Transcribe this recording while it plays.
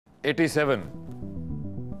87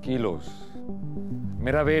 kilos.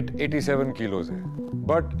 मेरा wait 87 kilos है,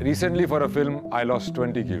 but recently for a film I lost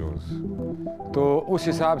 20 kilos, तो उस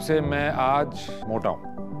हिसाब से मैं आज मोटा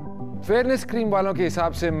हूँ। फेयरनेस क्रीम वालों के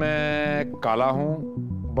हिसाब से मैं काला हूँ,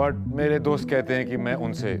 बट मेरे दोस्त कहते हैं कि मैं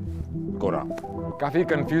उनसे गोरा। काफी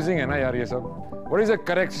कंफ्यूजिंग है ना यार ये सब। What is a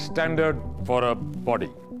correct standard for a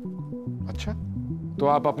body? अच्छा, तो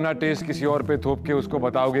आप अपना टेस्ट किसी और पे थोप के उसको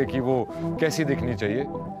बताओगे कि वो कैसी दिखनी चाहिए।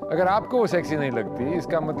 अगर आपको वो सेक्सी नहीं लगती,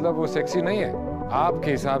 इसका मतलब वो सेक्सी नहीं है।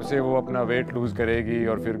 आपके हिसाब से वो अपना वेट लूज करेगी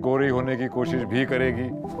और फिर गोरी होने की कोशिश भी करेगी।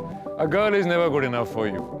 A girl is never good enough for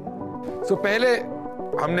you. सो पहले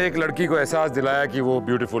हमने एक लड़की को एहसास दिलाया कि वो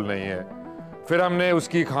ब्यूटीफुल नहीं है, फिर हमने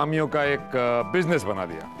उसकी खामियों का एक बिजनेस बना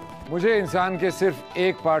दिया। मुझे इंसान के सिर्फ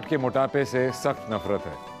एक पार्ट के मोटापे से सख्त नफरत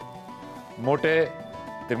है, मोटे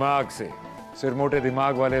दिमाग से। सिर्फ मोटे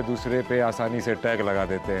दिमाग वाले दूसरे पे आसानी से टैग लगा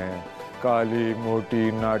देते हैं, काली,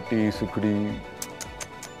 मोटी, नाटी, सुकड़ी।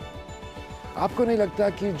 आपको नहीं लगता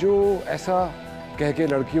कि जो ऐसा कह के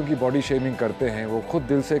लड़कियों की बॉडी शेमिंग करते हैं वो खुद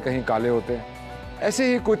दिल से कहीं काले होते हैं? ऐसे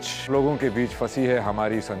ही कुछ लोगों के बीच फंसी है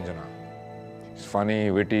हमारी Sanjana. Funny,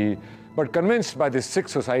 witty, but convinced by this sick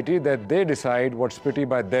society that they decide what's pretty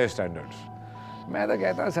by their standards. मैं तो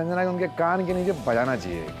कहता हूँ संजना को उनके कान के नीचे बजाना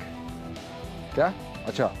चाहिए एक। क्या?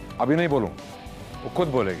 अच्छा, अभी नहीं बोलूँ, वो खुद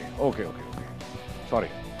बोलेंगे। Okay okay okay, sorry.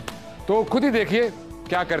 तो खुद ही देखिए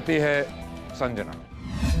क्या करती है Sanjana.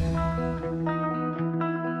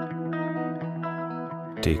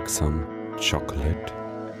 Take some chocolate,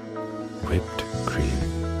 whipped cream.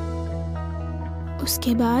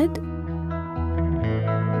 उसके बाद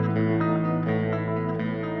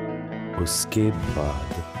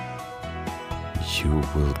you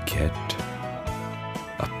will get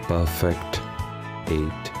a perfect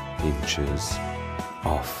 8 inches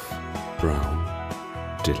of brown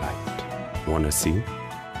delight. Wanna see?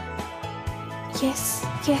 yes,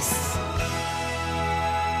 yes.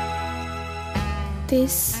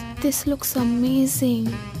 This looks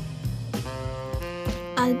amazing.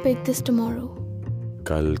 I'll bake this tomorrow.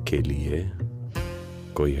 कल के लिए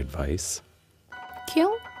कोई एडवाइस?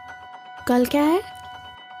 क्यों? कल क्या है?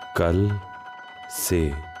 कल से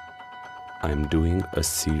I'm doing a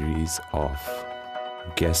series of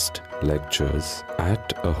guest lectures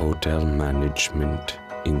at a hotel management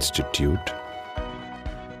institute.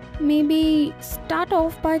 Maybe start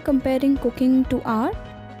off by comparing cooking to art.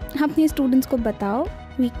 अपने स्टूडेंट्स को बताओ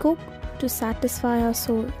we cook to satisfy our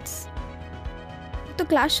souls. तो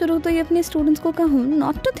क्लास शुरू तो ये अपने स्टूडेंट्स को कहूँ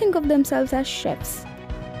not to think of themselves as chefs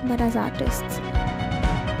but as artists.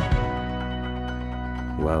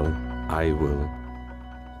 Well, I will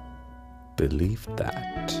believe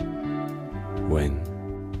that when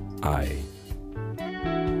I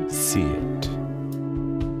see it.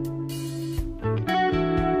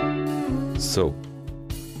 So,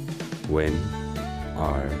 when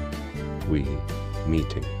are we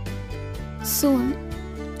meeting? Soon.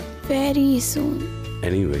 Very soon.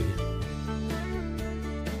 Anyway,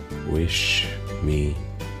 wish me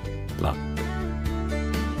luck.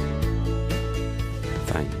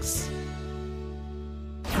 Thanks.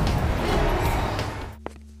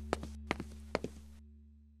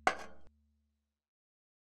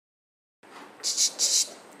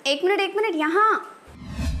 एक minute यहाँ।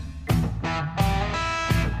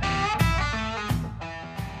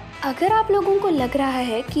 अगर आप लोगों को लग रहा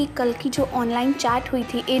है कि कल की जो ऑनलाइन चैट हुई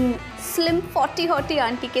थी इन स्लिम 40 हॉटी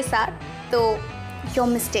आंटी के साथ, तो you're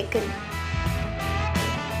mistaken.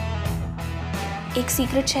 एक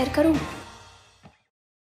सीक्रेट शेयर करूं?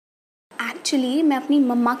 एक्चुअली मैं अपनी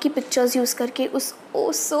मम्मा की पिक्चर्स यूज करके उस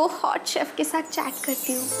ओ सो हॉट शेफ के साथ चैट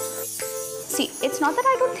करती हूँ। सी, it's not that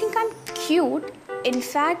I don't think I am cute.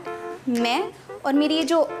 In fact मैं और मेरी ये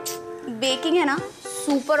जो बेकिंग है ना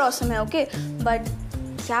सुपर ऑसम है, ओके, बट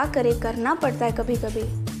क्या करे, करना पड़ता है कभी कभी।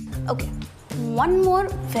 Okay, one more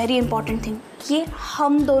very important thing, ये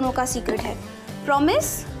हम दोनों का सीक्रेट है,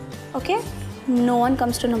 promise? Okay, no one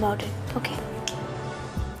comes to know about it. Okay,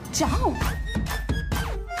 जाओ।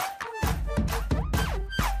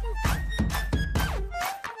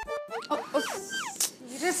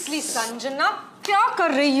 सीरियसली संजना, क्या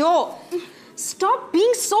कर रही हो? Stop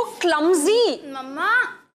being so clumsy. मम्मा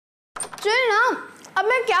चल ना, अब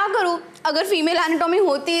मैं क्या करूँ? अगर फीमेल एनाटॉमी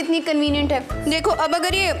होती इतनी कन्वीनियंट है। देखो, अब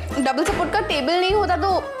अगर ये डबल सपोर्ट का टेबल नहीं होता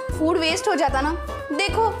तो फूड वेस्ट हो जाता ना।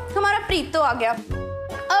 देखो, हमारा प्रीत तो आ गया,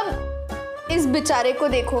 अब इस बेचारे को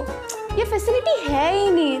देखो, ये फैसिलिटी है ही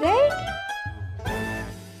नहीं, राइट?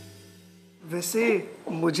 वैसे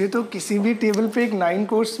मुझे तो किसी भी टेबल पे एक 9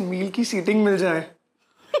 कोर्स मील की सीटिंग मिल जाए।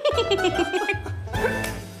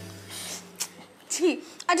 जी,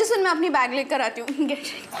 अच्छा सुन, मैं अपनी बैग लेकर आती हूँ। गेट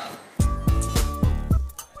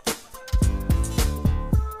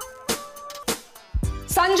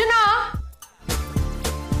संजना,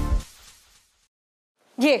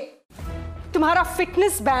 ये तुम्हारा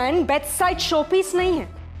fitness band bed side showpiece नहीं है।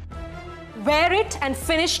 Wear it and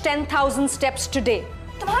finish 10,000 steps today.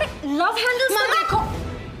 तुम्हारे लव हैंडल्स में देखो।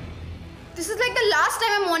 This is like the last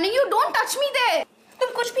time I'm warning you. Don't touch me there.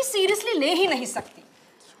 तुम कुछ भी सीरियसली ले ही नहीं सकती।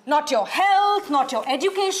 Not your health, not your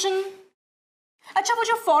education. अच्छा, वो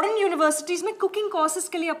जो फॉरेन यूनिवर्सिटीज में कुकिंग कोर्सेज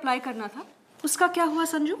के लिए अप्लाई करना था, उसका क्या हुआ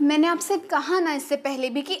संजू? मैंने आपसे कहा ना इससे पहले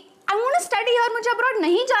भी कि I want to study here, मुझे अब्रॉड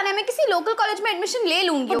नहीं जाना है, मैं किसी लोकल कॉलेज में एडमिशन ले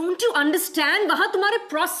लूंगी। Don't you understand? वहाँ तुम्हारे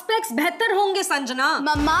prospects बेहतर होंगे संजना।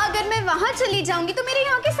 मम्मा, अगर मैं वहाँ चली जाऊंगी तो मेरे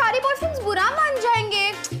यहाँ के सारे बॉयफ्रेंड्स बुरा मान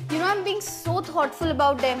जाएंगे। You know I'm being so thoughtful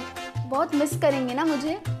about them. बहुत मिस करेंगे ना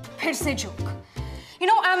मुझे। फिर से joke. You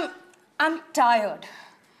know I'm tired.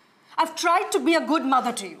 I've tried to be a good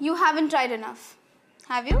mother to you. You haven't tried enough,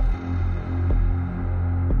 have you?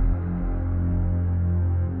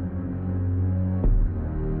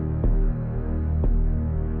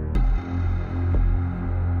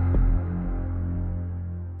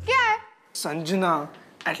 Sanjana,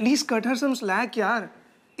 at least cut her some slack, yaar.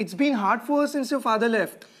 It's been hard for her since your father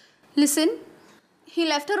left. Listen, he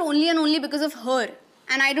left her only and only because of her,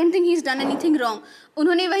 and I don't think he's done anything wrong.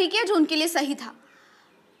 उन्होंने वही किया जो उनके लिए सही था.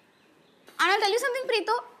 And I'll tell you something,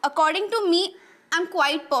 Preeto. According to me, I'm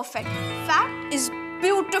quite perfect. Fat is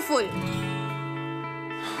beautiful.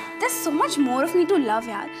 There's so much more of me to love,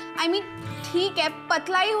 यार. I mean, ठीक है,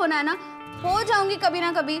 पतला ही होना है ना, हो जाऊंगी कभी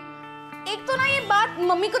ना कभी. एक तो ना ये बात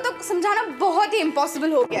मम्मी को तो समझाना बहुत ही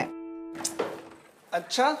इम्पॉसिबल हो गया है।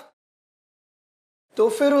 अच्छा, तो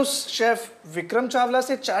फिर उस शेफ विक्रम चावला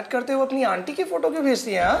से चैट करते हुए अपनी आंटी की फोटो क्यों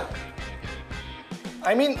भेजती है?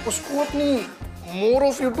 I mean, उसको अपनी more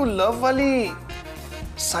of you to love वाली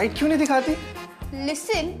साइड क्यों नहीं दिखाती?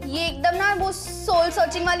 Listen, ये एकदम ना वो सोल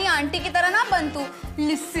सर्चिंग वाली आंटी की तरह ना बन तू।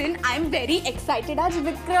 Listen, I am very excited, आज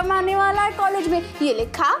विक्रम आने वाला है कॉलेज में, ये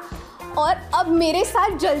लिखा, और अब मेरे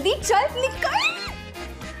साथ जल्दी चल निकल।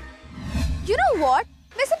 You know what?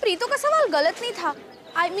 वैसे प्रीतो का सवाल गलत नहीं था।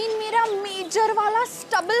 I mean, मेरा मेजर वाला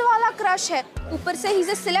स्टबल वाला क्रश है, ऊपर से he's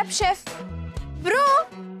a celeb chef. Bro,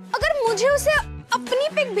 अगर मुझे उसे अपनी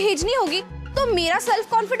पिक भेजनी होगी तो मेरा सेल्फ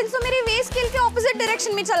कॉन्फिडेंस तो मेरे वे स्केल के ऑपोजिट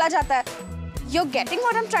डायरेक्शन में चला जाता है। You're getting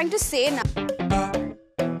what I'm trying to say now.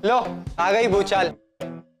 लो, आ गई भूचाल।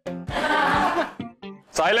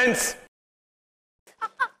 Silence!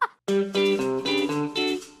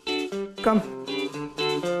 Come.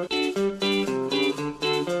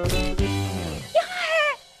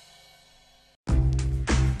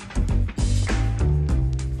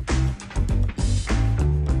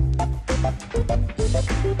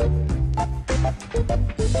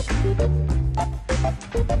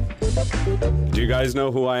 Do you guys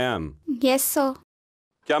know who I am? Yes, sir.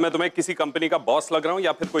 क्या मैं तुम्हें किसी कंपनी का बॉस लग रहा हूँ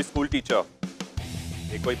या फिर कोई स्कूल टीचर?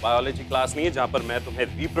 ये कोई बायोलॉजी क्लास नहीं है जहाँ पर मैं तुम्हें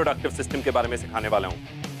रिप्रोडक्टिव सिस्टम के बारे में सिखाने वाला हूँ।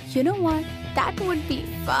 You know what? That would be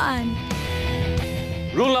fun.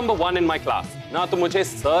 Rule number 1 in my class. ना तुम मुझे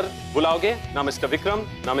सर बुलाओगे, ना मिस्टर विक्रम,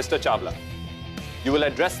 ना mister Chawla. You will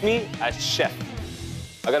address me as chef.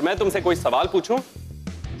 अगर मैं तुमसे कोई सवाल पूछूं,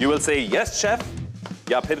 you will say yes chef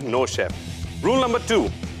या फिर no chef. Rule number 2.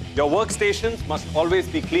 Your workstations must always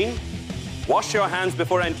be clean. Wash your hands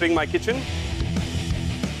before entering my kitchen.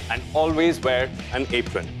 And always wear an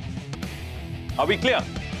apron. Are we clear?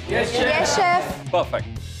 Yes, chef.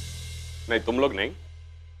 Perfect. नहीं, तुम लोग नहीं.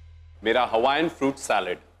 मेरा Hawaiian fruit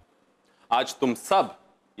salad. आज तुम सब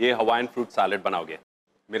ये Hawaiian fruit salad बनाओगे.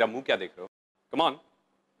 मेरा मुंह क्या देख रहे हो? Come on.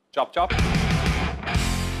 Chop, chop.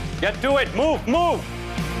 Get to it. Move, move.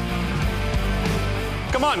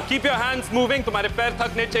 Come on, keep your hands moving. तुम्हारे पैर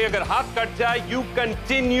थकने चाहिए. अगर हाथ कट जाए, you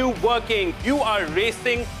continue working. You are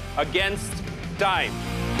racing against time.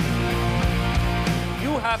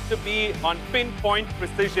 You have to be on pinpoint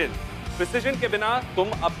precision. Precision के बिना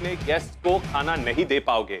तुम अपने गेस्ट को खाना नहीं दे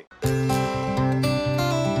पाओगे.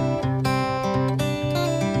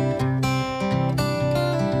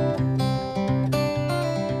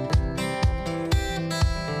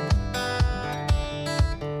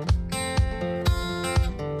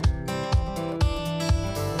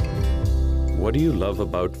 What do you love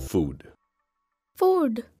about food?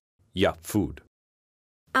 Food. Yeah, food.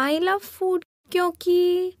 I love food क्योंकि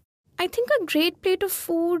I think a great plate of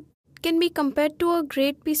food can be compared to a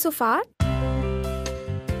great piece of art.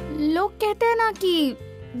 लोग कहते हैं ना कि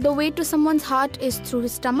the way to someone's heart is through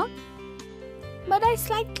his stomach. But I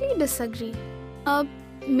slightly disagree.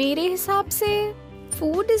 मेरे हिसाब से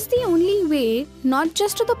food is the only way not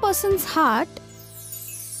just to the person's heart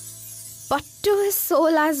but to his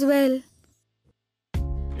soul as well.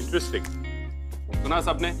 Interesting. सुना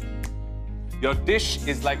सबने? Your dish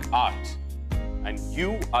is like art, and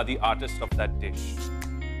you are the artist of that dish.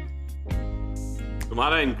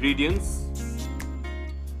 तुम्हारा ingredients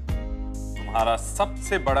तुम्हारा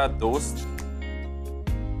सबसे बड़ा दोस्त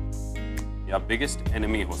या biggest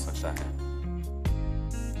enemy हो सकता है.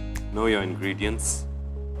 Know your ingredients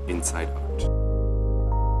inside out.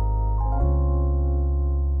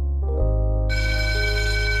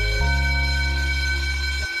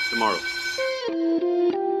 Tomorrow.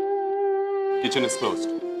 Kitchen is closed.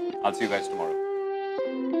 I'll see you guys tomorrow.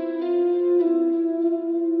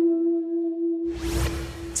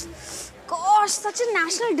 Gosh, such a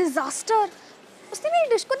national disaster. उसने मेरी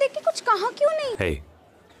डिश को देख के कुछ कहा क्यों नहीं? Hey,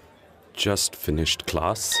 just finished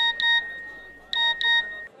class.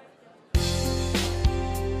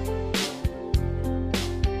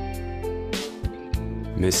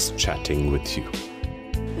 Miss chatting with you.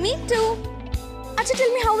 Me too. अच्छा,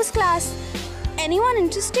 tell me how was class? Anyone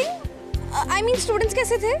interesting? I mean, students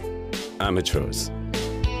कैसे थे? Amateurs.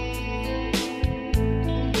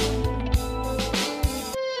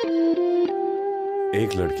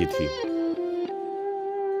 एक लड़की थी.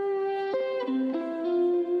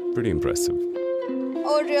 Pretty impressive.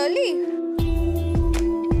 Oh, really?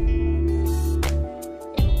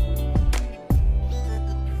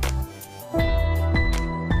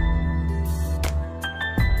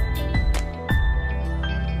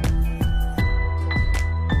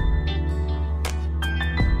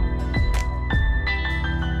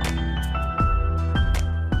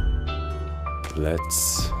 Let's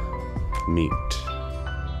meet.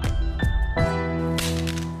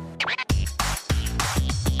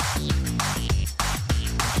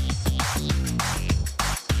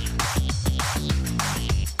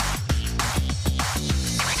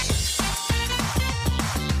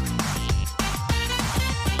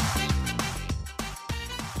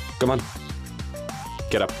 Come on.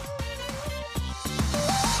 Get up.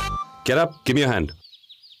 Get up. Give me your hand.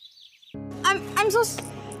 I'm so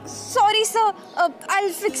sorry, sir. I'll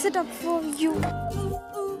fix it up for you.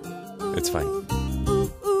 It's fine.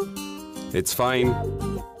 It's fine.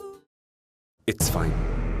 It's fine.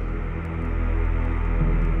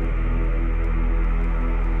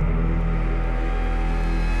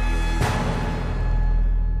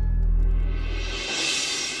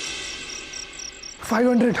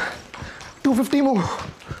 $500, $250 more.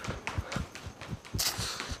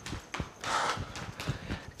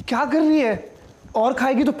 क्या कर रही है? और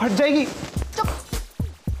खाएगी तो फट जाएगी.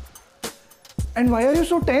 And why are you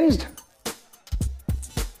so tensed?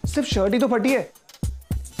 सिर्फ शर्ट ही तो फटी है.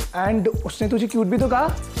 And उसने तुझे क्यूट भी तो कहा.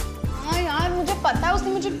 हाँ यार, मुझे पता है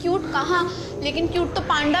उसने मुझे क्यूट कहा, लेकिन क्यूट तो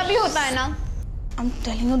पांडा भी होता है ना. I'm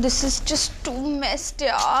telling you, this is just too messed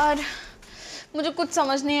यार. मुझे कुछ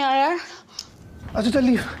समझ नहीं आ रहा. अच्छा चल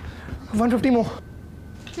leave. 150 more.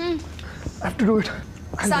 I have to do it.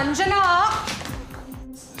 Sanjana.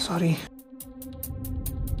 Sorry.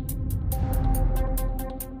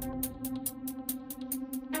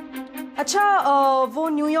 अच्छा, वो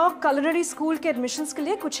न्यूयॉर्क culinary स्कूल के एडमिशन्स के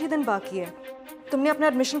लिए कुछ ही दिन बाकी है. तुमने अपना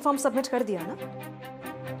एडमिशन फॉर्म सबमिट कर दिया ना?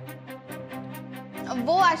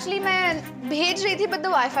 वो एक्चुअली मैं भेज रही थी, but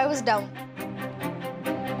the Wi-Fi was down.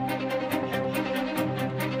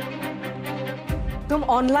 तुम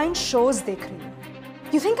ऑनलाइन शोज देख रही हो.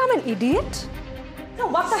 You think I'm an idiot? No,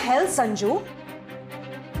 what the hell, Sanju?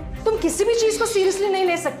 तुम किसी भी चीज को सीरियसली नहीं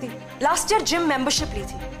ले सकती. लास्ट ईयर जिम मेंबरशिप ली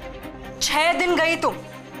थी. 6 दिन गई तुम.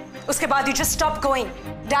 उसके बाद you just stopped going.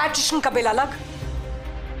 Dietitian का बिल अलग.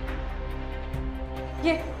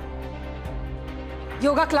 ये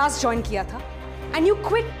योगा क्लास ज्वाइन किया था and you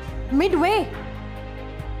quit midway.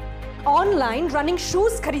 Online running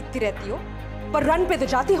shoes खरीदती रहती हो, पर रन पे तो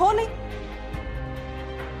जाती हो नहीं.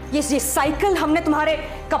 ये साइकिल हमने तुम्हारे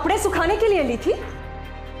कपड़े सुखाने के लिए ली थी.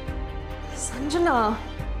 संजना,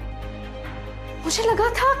 मुझे लगा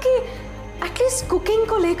था कि एटलीस्ट कुकिंग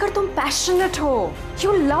को लेकर तुम पैशनेट हो.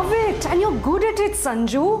 You love it and you are good at it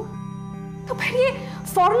Sanju. तो फिर ये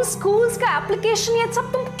फॉरेन स्कूल्स का एप्लीकेशन ये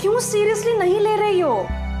सब तुम क्यों सीरियसली नहीं ले रही हो?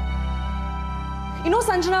 You know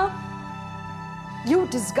Sanjana, you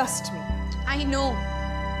disgust me. I know.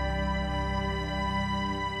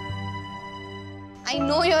 I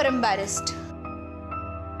know you're embarrassed.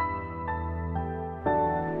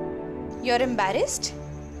 You're embarrassed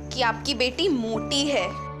कि आपकी बेटी मोटी है.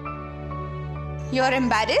 You're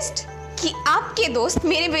embarrassed कि आपके दोस्त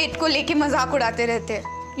मेरे वेट को लेके मजाक उड़ाते रहते हैं.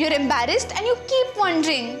 You're embarrassed and you keep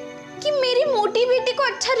wondering कि मेरी मोटी बेटी को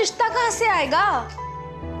अच्छा रिश्ता कहाँ से आएगा.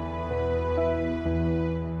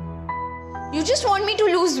 You just want me to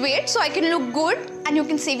lose weight so I can look good and you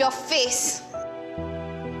can save your face.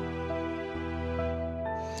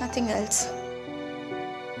 Nothing else.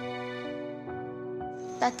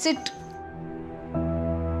 That's it.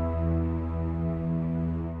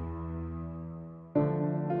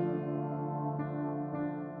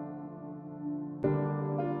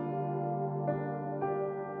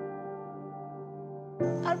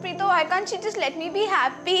 Arpreeto, why can't she just let me be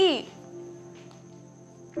happy?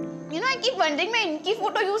 You know, I keep wondering मैं इनकी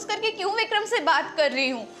photo use करके क्यों विक्रम से बात कर रही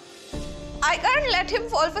हूँ? I can't let him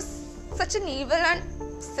fall for such an evil and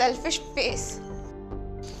selfish face.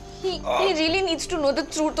 He really needs to know the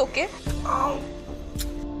truth, okay?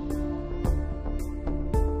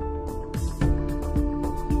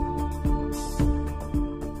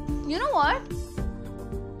 You know what?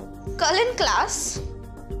 Kal in class,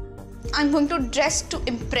 I'm going to dress to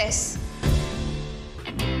impress.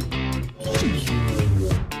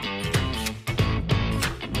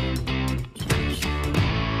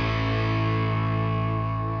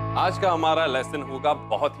 आज का हमारा lesson होगा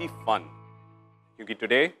बहुत ही fun, क्योंकि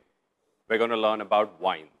today we are gonna learn about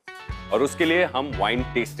wine और उसके लिए हम वाइन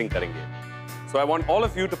टेस्टिंग करेंगे. सो I want all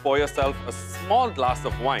of you to pour yourself a small glass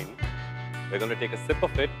of wine. We're going to take a sip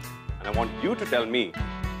of it and I want you to tell me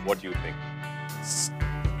what you think.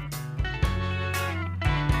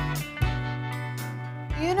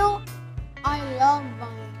 You know, I love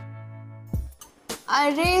wine. I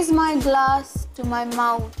raise my glass to my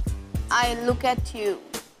mouth. I look at you.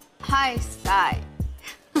 I sigh.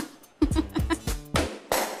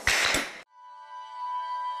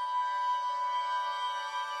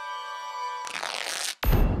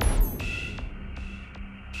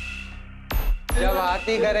 जब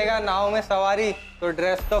हाथी करेगा नाव में सवारी तो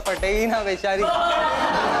dress तो फटेगी ना बेचारी.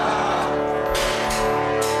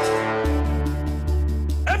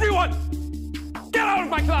 Everyone, get out of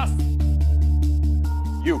my class.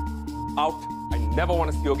 You, out. I never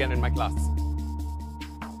want to see you again in my class.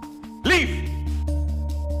 Leave.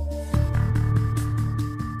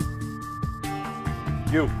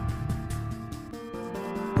 You.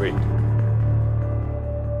 Wait.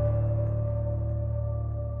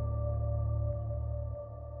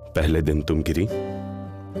 पहले दिन तुम गिरी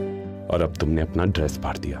और अब तुमने अपना ड्रेस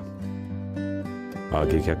फाड़ दिया.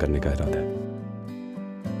 आगे क्या करने का इरादा है?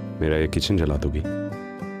 मेरा ये किचन जला दोगी?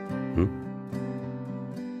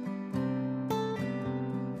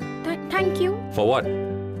 Thank you For what?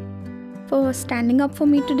 for standing up for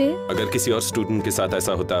me today. अगर किसी और स्टूडेंट के साथ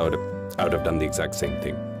ऐसा होता है और I would have done the exact same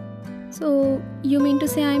thing. So you mean to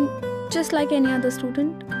say I'm just like any other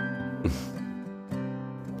student?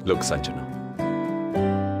 Look, Sanjana.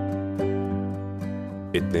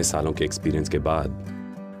 इतने सालों के एक्सपीरियंस के बाद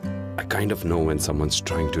I kind of know when someone's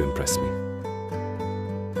trying to impress me.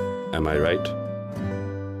 Am I right?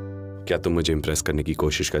 क्या तुम मुझे impress करने की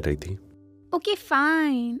कोशिश कर रही थी? Okay,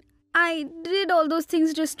 fine. I did all those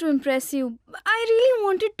things just to impress you. I really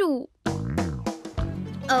wanted to.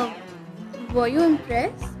 Were you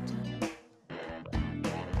impressed?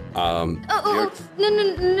 You're-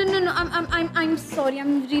 No. I'm sorry.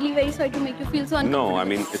 I'm really very sorry to make you feel so uncomfortable. No, I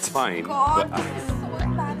mean, it's fine. God, But this is so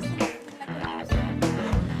embarrassing.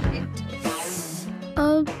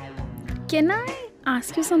 Can I ask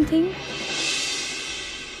you something?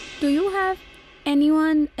 Do you have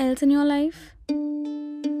anyone else in your life?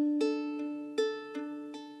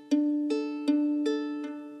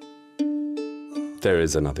 There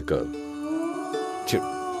is another girl.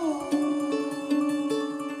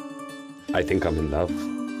 I think I'm in love.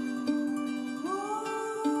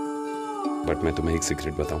 But मैं तुम्हें एक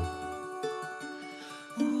secret बताऊं.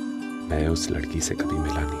 मैं उस लड़की से कभी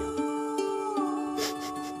मिला नहीं हूं.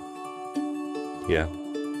 Yeah.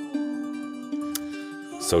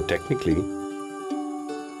 So technically,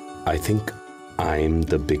 I think I'm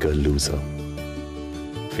the bigger loser.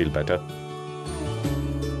 Feel better?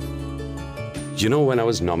 You know when I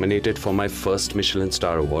was nominated for my first Michelin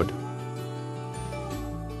Star Award?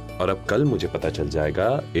 और अब कल मुझे पता चल जाएगा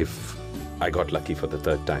if I got lucky for the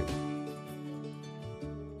third time.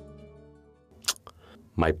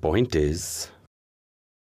 My point is,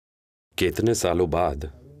 कि इतने सालों बाद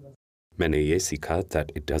मैंने ये सीखा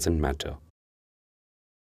that it doesn't matter.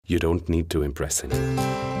 You don't need to impress anyone.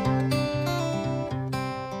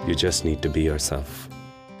 You just need to be yourself.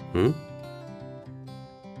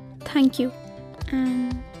 Thank you.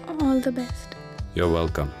 And all the best. You're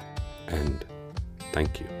welcome. And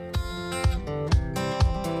thank you.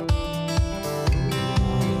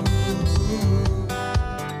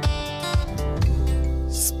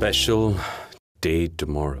 Special day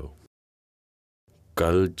tomorrow.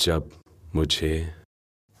 कल जब मुझे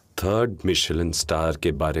थर्ड मिशेलिन स्टार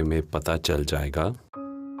के बारे में पता चल जाएगा,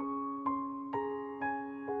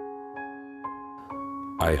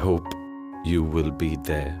 I hope you will be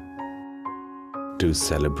there to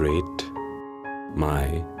celebrate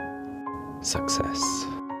my success.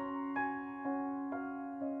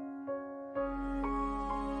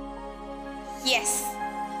 Yes,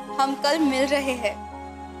 हम कल मिल रहे हैं.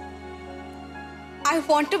 I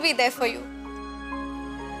want to be there for you.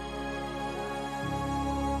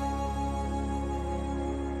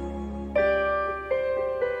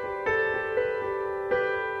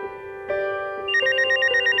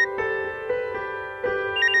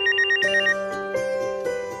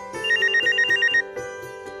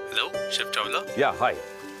 Chef Chawla? Yeah, hi.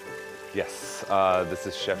 Yes, this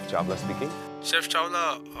is Chef Chawla speaking. Chef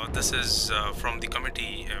Chawla, this is from the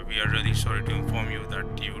committee. We are really sorry to inform you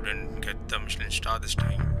that you didn't get the Michelin star this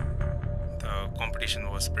time. The competition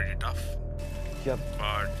was pretty tough. Yeah.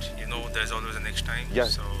 But you know, there's always a next time. Yeah,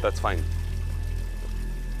 so that's fine.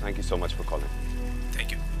 Thank you so much for calling.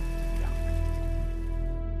 thank you.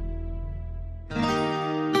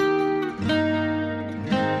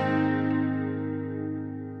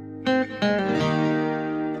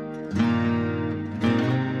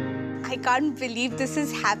 I can't believe this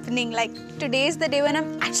is happening. Like, today is the day when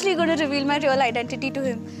I'm actually going to reveal my real identity to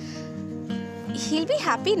him. He'll be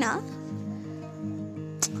happy, na?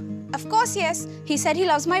 Of course, yes. He said he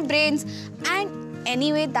loves my brains. And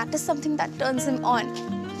anyway, that is something that turns him on.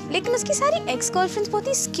 लेकिन उसकी सारी ex-girlfriends बहुत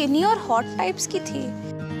ही skinny और hot types की थी.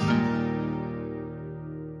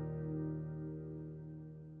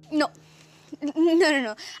 No.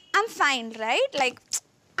 I'm fine, right? Like,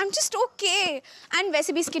 I'm just okay. And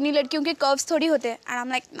वैसे भी skinny लड़कियों के curves थोड़ी होते हैं. And I'm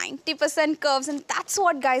like 90% curves, and that's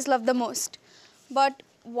what guys love the most. But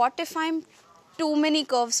what if I'm too many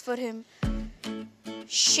curves for him?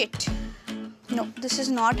 Shit. No, this is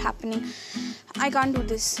not happening. I can't do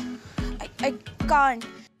this. I can't.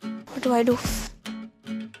 What do I do?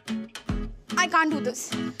 I can't do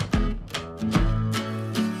this.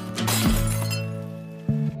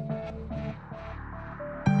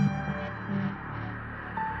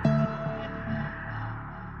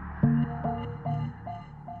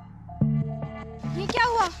 ये क्या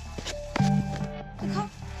हुआ? दिखा.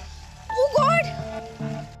 Oh God!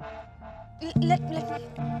 Let me.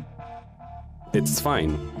 It's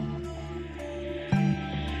fine.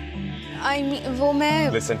 I mean, वो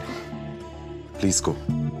मैं. Listen, please go.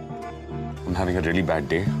 I'm having a really bad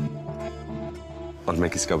day. और मैं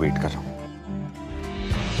किसी का वेट कर रहा हूँ.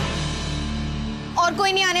 और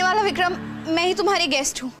कोई नहीं आने वाला विक्रम. मैं ही तुम्हारी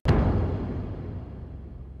गेस्ट हूँ.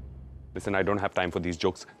 Listen, I don't have time for these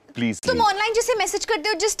jokes. Please तुम leave. ऑनलाइन जिसे मैसेज करते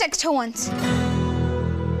हो, just text her once.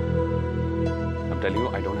 I'm telling you,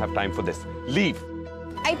 I don't have time for this. Leave.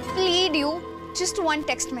 I plead you, just one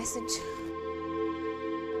text message.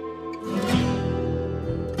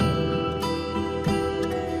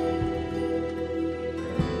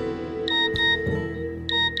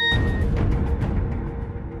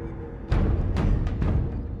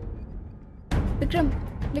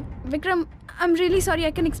 Vikram, I'm really sorry.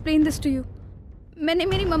 I can explain this to you. मैंने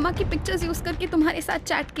मेरी मम्मा की pictures use करके तुम्हारे साथ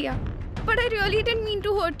chat किया. But I really didn't mean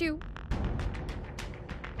to hurt you.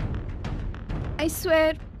 I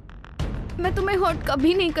swear, मैं तुम्हें hurt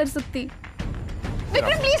कभी नहीं कर सकती.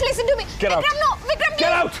 Vikram, please listen to me. Get out. Vikram, no. Vikram,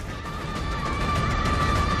 Get out.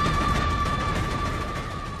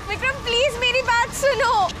 Vikram, please मेरी बात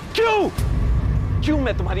सुनो. क्यों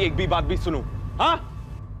मैं तुम्हारी एक भी बात भी सुनूं? हाँ?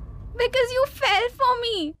 Because you fell for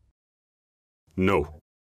me. No,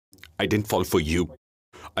 I didn't fall for you.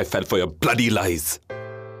 I fell for your bloody lies.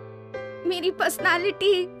 मेरी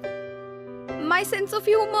personality, my sense of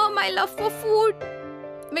humor, my love for food.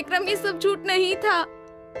 Vikram, ये सब झूठ नहीं था.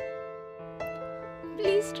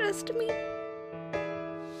 Please trust me.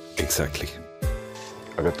 Exactly.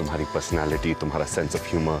 अगर तुम्हारी पर्सनालिटी, तुम्हारा sense of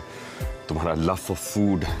humour, तुम्हारा लव फॉर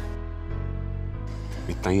फूड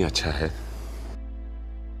इतना ही अच्छा है,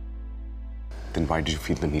 then why did you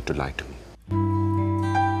feel the need to lie to me?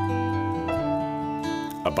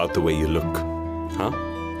 About the way you look, huh?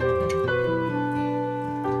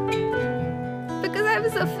 Because I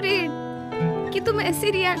was afraid कि तुम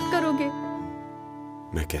ऐसे रिएक्ट करोगे.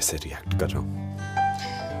 मैं कैसे रिएक्ट कर रहा हूँ?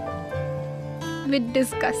 With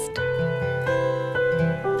disgust.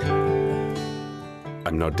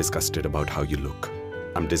 I'm not disgusted about how you look.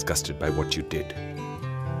 I'm disgusted by what you did.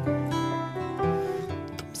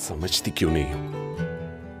 तुम समझती क्यों नहीं हो?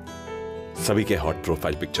 सभी के हॉट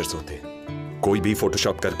प्रोफाइल पिक्चर्स होते हैं. कोई भी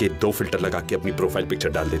फोटोशॉप करके 2 फिल्टर लगा के अपनी प्रोफाइल पिक्चर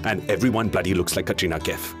डाल देता है. And everyone bloody looks like Katrina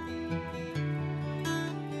Kaif.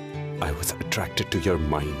 I was attracted to your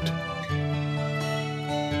mind.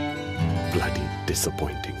 Bloody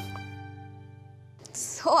disappointing.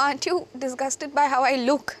 So aren't you disgusted by how I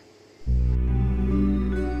look?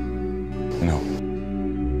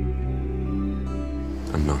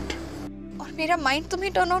 I'm not. और मेरा माइंड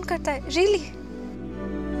तुम्हें टर्न ऑन करता है, really?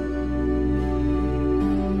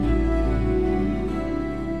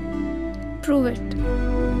 Prove it.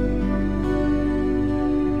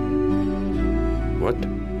 What?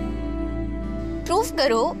 Prove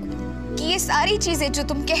करो कि ये सारी चीजें जो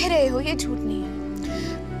तुम कह रहे हो ये झूठ नहीं है।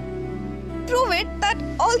 Prove it that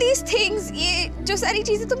all these things, ये जो सारी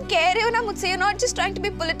चीजें तुम कह रहे हो ना मुझसे, you're not just trying to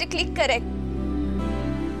be politically correct,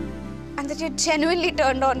 and that you're genuinely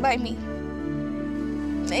turned on by me.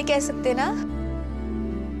 नहीं कह सकते ना?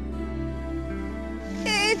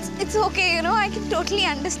 It's okay, you know. I can totally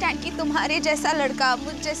understand कि तुम्हारे जैसा लड़का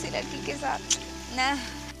मुझ जैसी लड़की के साथ ना,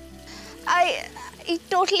 I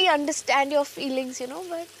totally understand your feelings, you know,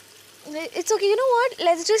 but it's okay. You know what?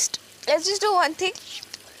 Let's just do one thing.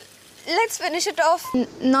 Let's finish it off.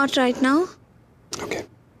 Not right now. Okay.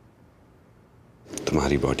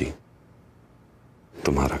 तुम्हारी बॉडी,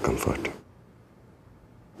 तुम्हारा comfort.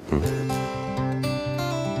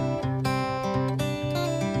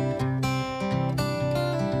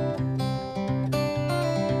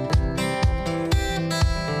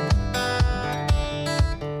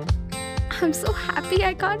 I'm so happy.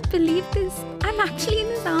 I can't believe this. I'm actually in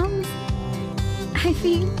his arms. I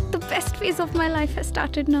feel the best phase of my life has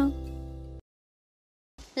started now.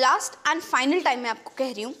 Last and final time मैं आपको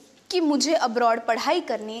कह रही हूँ कि मुझे abroad पढ़ाई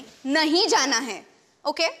करने नहीं जाना है,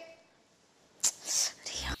 okay?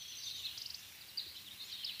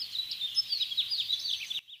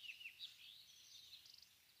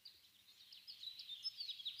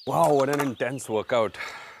 Wow, what an intense workout.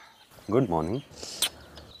 Good morning.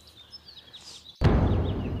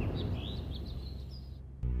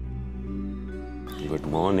 Good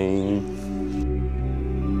morning.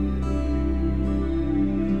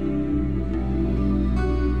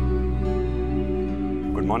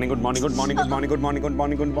 Good morning, good morning, good morning, good morning, good morning,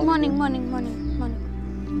 good morning, good morning. Morning.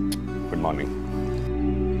 Good morning.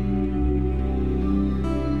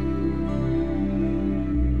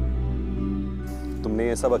 तुमने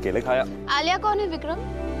ये सब अकेले खाया? आलिया कौन है विक्रम?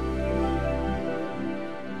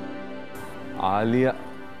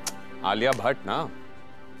 आलिया भट्ट ना,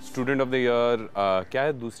 स्टूडेंट ऑफ द ईयर। क्या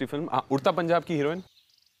है दूसरी फिल्म? उड़ता पंजाब की हीरोइन।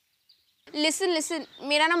 लिसन,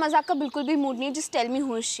 मेरा ना मजाक का बिल्कुल भी मूड नहीं, just tell me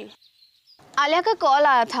who is she. Alia का कॉल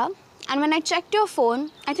आया था and when I checked your phone,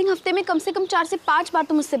 I think हफ्ते में कम से कम 4 से 5 बार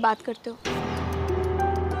तुम मुझसे बात करते हो।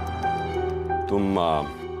 तुम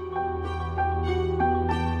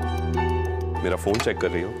मेरा फोन चेक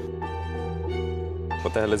कर रही हो?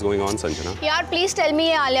 What the hell is going on, Sanjana? यार प्लीज टेल मी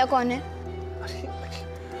ये आलिया कौन है?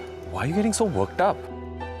 Why are you getting so worked up?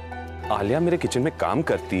 Alia मेरे किचन में काम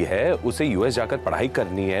करती है, उसे यूएस जाकर पढ़ाई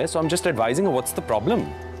करनी है, so I'm just advising her. What's the problem?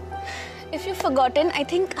 If you've forgotten, I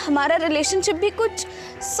think हमारा relationship भी कुछ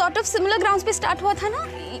sort of similar grounds पे start हुआ था ना?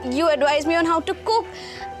 You advised me on how to cook,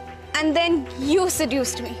 and then you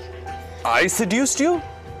seduced me. I seduced you,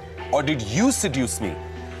 or did you seduce me?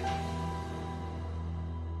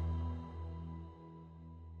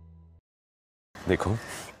 देखो,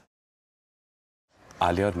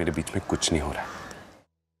 आलिया और मेरे बीच में कुछ नहीं हो रहा है।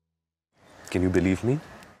 Can you believe me?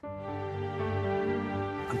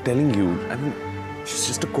 I'm telling you, I mean, she's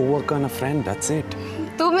just a co-worker and a friend. That's it.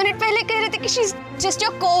 2 minute पहले कह रहे थे कि she's just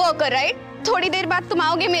your co-worker, right? थोड़ी देर बाद तुम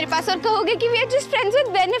आओगे मेरे पास और कहोगे कि we are just friends with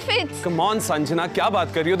benefits. Come on, Sanjana, क्या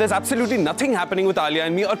बात कर रही हो? There's absolutely nothing happening with Alia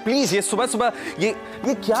and me. और please, ये सुबह ये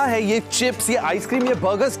क्या है? ये chips, ये आइसक्रीम, ये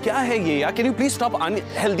burgers, क्या है ये यार? Can you please stop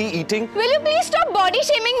unhealthy eating? Will you please stop body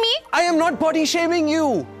shaming me? I am not body shaming you.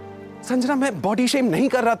 Sanjana, मैं body shame नहीं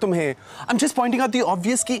कर रहा तुम्हें. I'm just pointing out the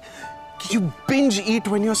obvious कि you binge eat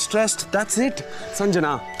when you're stressed. That's it.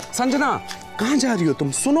 Sanjana, कहाँ जा रही हो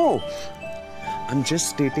तुम? सुनो. I'm just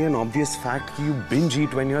stating an obvious fact कि you binge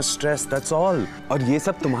eat when you're stressed. That's all. और ये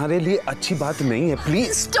सब तुम्हारे लिए अच्छी बात नहीं है.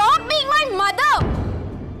 Please. Stop being my mother.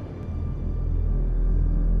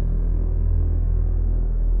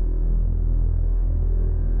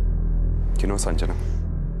 You know, Sanjana,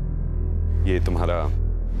 ये तुम्हारा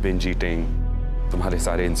binge eating, तुम्हारे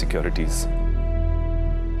सारे insecurities,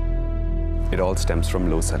 it all stems from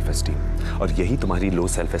low self-esteem. और यही तुम्हारी low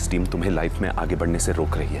self-esteem तुम्हें लाइफ में आगे बढ़ने से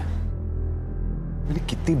रोक रही है. मैंने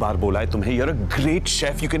कितनी बार बोला है तुम्हें, you're a great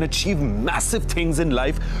chef, you can achieve massive things in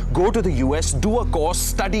life, go to the US, do a course,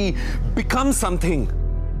 study, become something.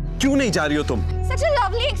 क्यों नहीं जा रही हो तुम? Such a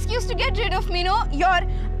lovely excuse to get rid of me, no? Your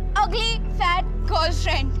ugly fat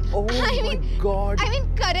girlfriend. Oh my God. I mean,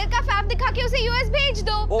 career का fab दिखा के उसे US भेज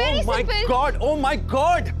दो. Very simple. Oh my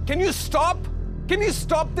God! Can you stop? Can you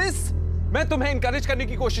stop this? मैं तुम्हें encourage करने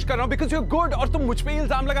की कोशिश कर रहा हूँ because you're good और तुम मुझ पे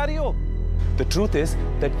इल्जाम लगा रही हो. The truth is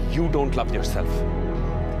that you don't love yourself.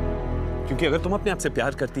 क्योंकि अगर तुम अपने आप से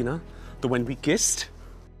प्यार करती ना, तो when we kissed,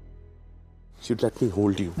 you'd let me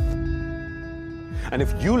hold you. And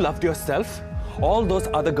if you loved yourself, all those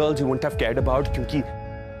other girls you wouldn't have cared about क्योंकि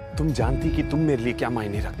तुम जानती कि तुम मेरे लिए क्या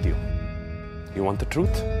मायने रखती हो. You want the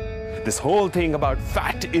truth? This whole thing about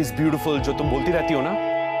fat is beautiful जो तुम बोलती रहती हो ना?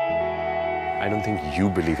 I don't think you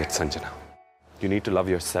believe it, Sanjana. You need to love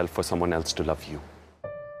yourself for someone else to love you.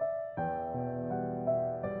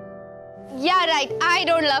 Yeah, right. I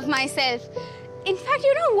don't love myself. In fact,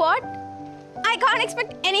 you know what? I can't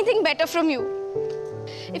expect anything better from you.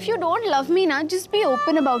 If you don't love me ना, just be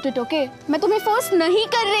open about it, okay? मैं तुम्हें force नहीं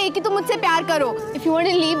कर रही कि तुम मुझसे प्यार करो. If you want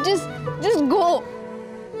to leave, just go.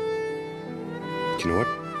 You know what?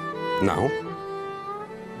 Now,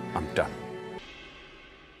 I'm done.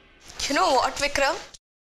 You know what, Vikram?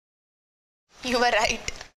 You were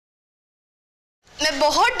right. मैं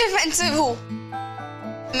बहुत डिफेंसिव हूँ.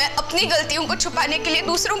 मैं अपनी गलतियों को छुपाने के लिए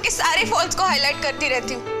दूसरों के सारे फॉल्ट्स को हाईलाइट करती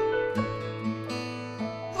रहती हूँ.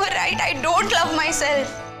 You were right. I don't love myself.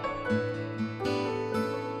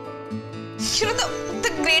 You know, the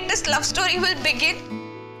greatest love story will begin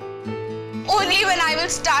only when I will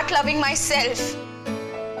start loving myself.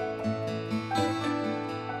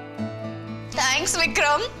 Thanks,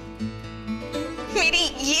 Vikram. मेरी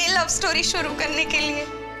ये लव स्टोरी शुरू करने के लिए.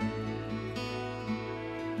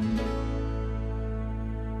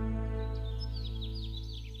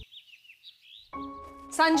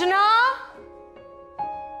 संजना,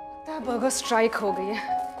 बर्गर स्ट्राइक हो गई है.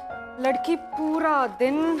 लड़की पूरा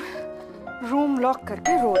दिन रूम लॉक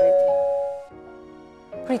करके रो रही थी.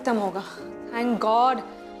 प्रीतम होगा. थैंक गॉड,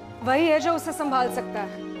 वही है जो उसे संभाल सकता है.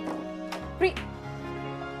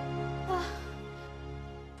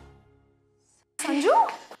 संजू,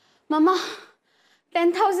 Mama,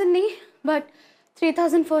 10,000 नहीं, but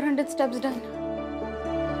 3,400 steps done.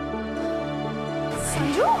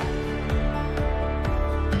 Sanju,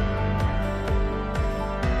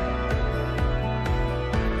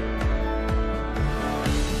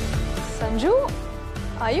 Sanju,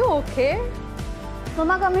 are you okay?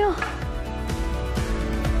 Mama, come here.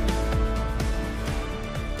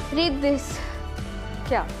 Read this.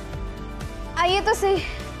 क्या? आइए तो सही.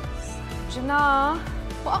 जना,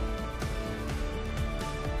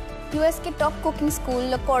 यूएस के टॉप कुकिंग स्कूल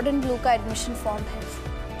लकॉर्डन ब्लू का एडमिशन फॉर्म है.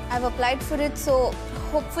 I have applied for it, so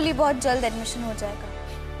hopefully बहुत जल्द एडमिशन हो जाएगा.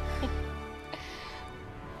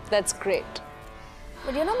 That's great.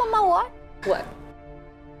 But you know, Mama, what? What?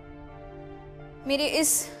 मेरे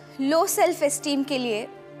इस लो सेल्फ एस्टीम के लिए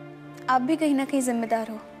आप भी कहीं ना कहीं जिम्मेदार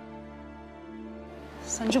हो.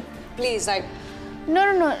 Sanju, please,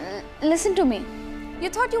 No. Listen to me. You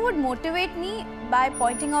thought you would motivate me by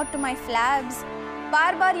pointing out to my flabs.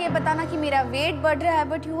 बार-बार ये बताना कि मेरा weight बढ़ रहा है,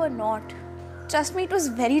 but you were not. Trust me, it was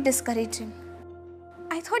very discouraging.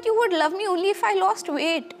 I thought you would love me only if I lost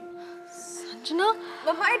weight. Sanjana,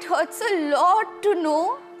 Mama, it hurts a lot to know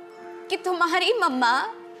कि तुम्हारी मम्मा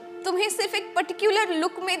तुम्हें सिर्फ एक पर्टिकुलर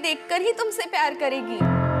लुक में देखकर ही तुमसे प्यार करेगी.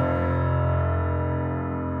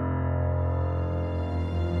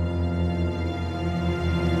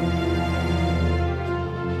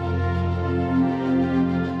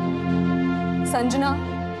 Sanjana,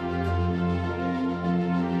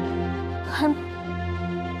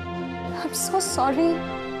 I'm so sorry.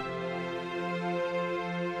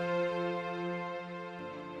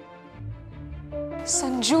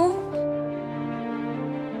 Sanju,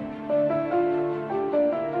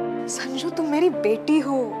 तुम मेरी बेटी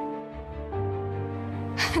हो.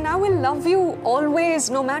 And I will love you always,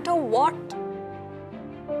 no matter what.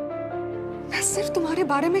 मैं सिर्फ तुम्हारे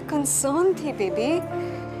बारे में कंसर्न थी, baby.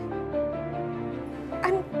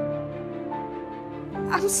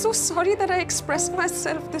 I'm so sorry that I expressed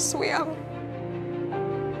myself this way. I'm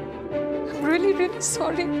really, really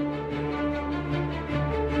sorry.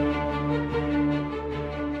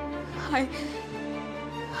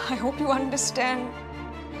 I hope you understand.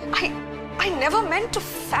 I never meant to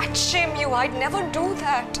fat shame you. I'd never do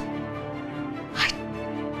that.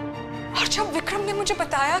 और जब विक्रम ने मुझे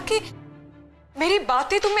बताया कि मेरी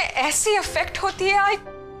बातें तुम्हें ऐसी अफेक्ट होती है,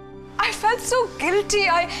 I felt so guilty.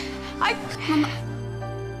 Mama,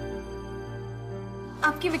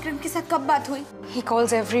 आपकी विक्रम के साथ कब बात हुई? He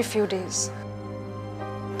calls every few days.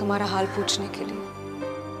 तुम्हारा हाल पूछने के लिए.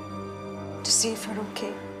 To see if you're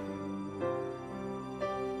okay.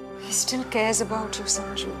 He still cares about you,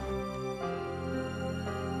 Sanju.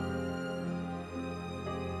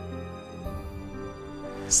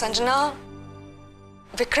 Sanjana,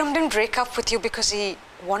 Vikram didn't break up with you because he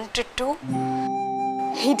wanted to.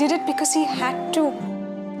 He did it because he had to.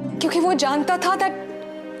 क्योंकि वो जानता था that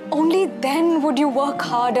only then would you work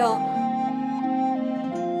harder.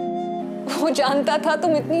 वो जानता था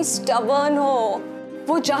तुम इतनी stubborn हो.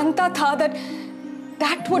 वो जानता था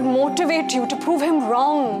that would motivate you to prove him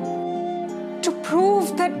wrong, to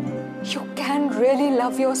prove that you can really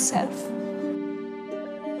love yourself.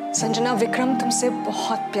 Sanjana, Vikram तुमसे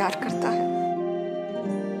बहुत प्यार करता है.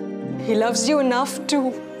 He loves you enough to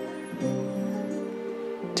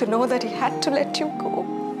know that he had to let you go.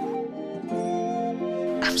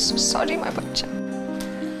 I'm so sorry, my बच्चा.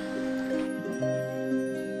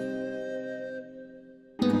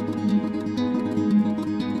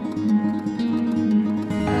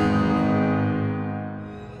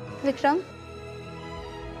 Vikram,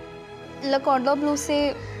 लकॉर्डो blue से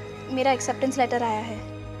मेरा acceptance letter आया है.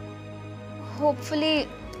 होपफुली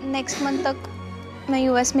नेक्स्ट मंथ तक मैं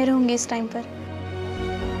यूएस में रहूँगी इस टाइम पर.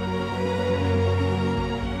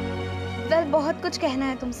 वेल, बहुत कुछ कहना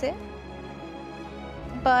है तुमसे,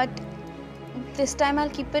 but this time I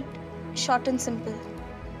will keep it short and simple.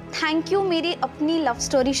 Thank you मेरी अपनी लव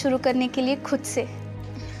स्टोरी शुरू करने के लिए खुद से.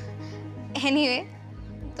 एनीवे,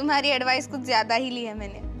 तुम्हारी एडवाइस कुछ ज़्यादा ही ली है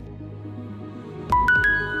मैंने.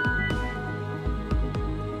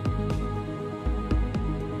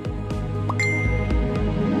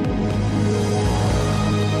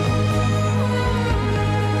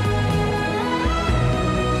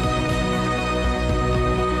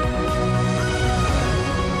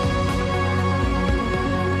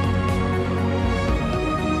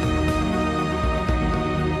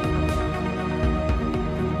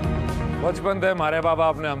 बचपन से मारे बाबा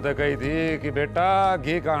अपने हमसे कही थी कि बेटा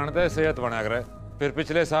घी खाने से सेहत बना करे. फिर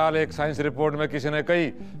पिछले साल एक साइंस रिपोर्ट में किसी ने कही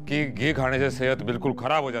कि घी खाने से सेहत बिल्कुल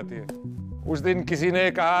खराब हो जाती है. उस दिन किसी ने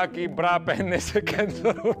कहा कि ब्रा पहनने से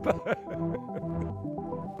कैंसर होता है.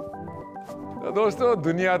 तो दोस्तों,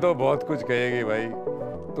 दुनिया तो बहुत कुछ कहेगी भाई.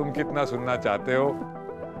 तुम कितना सुनना चाहते हो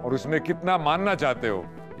और उसमें कितना मानना चाहते हो,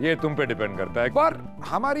 ये तुम पे डिपेंड करता है. पर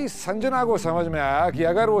हमारी संजना को समझ में आया कि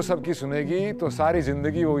अगर वो सबकी सुनेगी तो सारी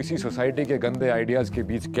जिंदगी वो इसी सोसाइटी के गंदे आइडियाज के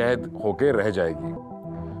बीच कैद होके रह जाएगी.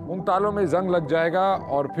 उन तालों में जंग लग जाएगा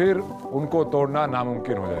और फिर उनको तोड़ना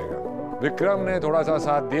नामुमकिन हो जाएगा. विक्रम ने थोड़ा सा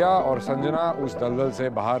साथ दिया और संजना उस दलदल से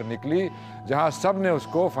बाहर निकली जहां सब ने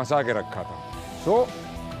उसको फंसा के रखा था. So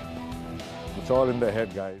it's all in the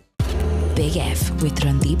head guys. Big F with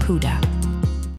Randeep Huda.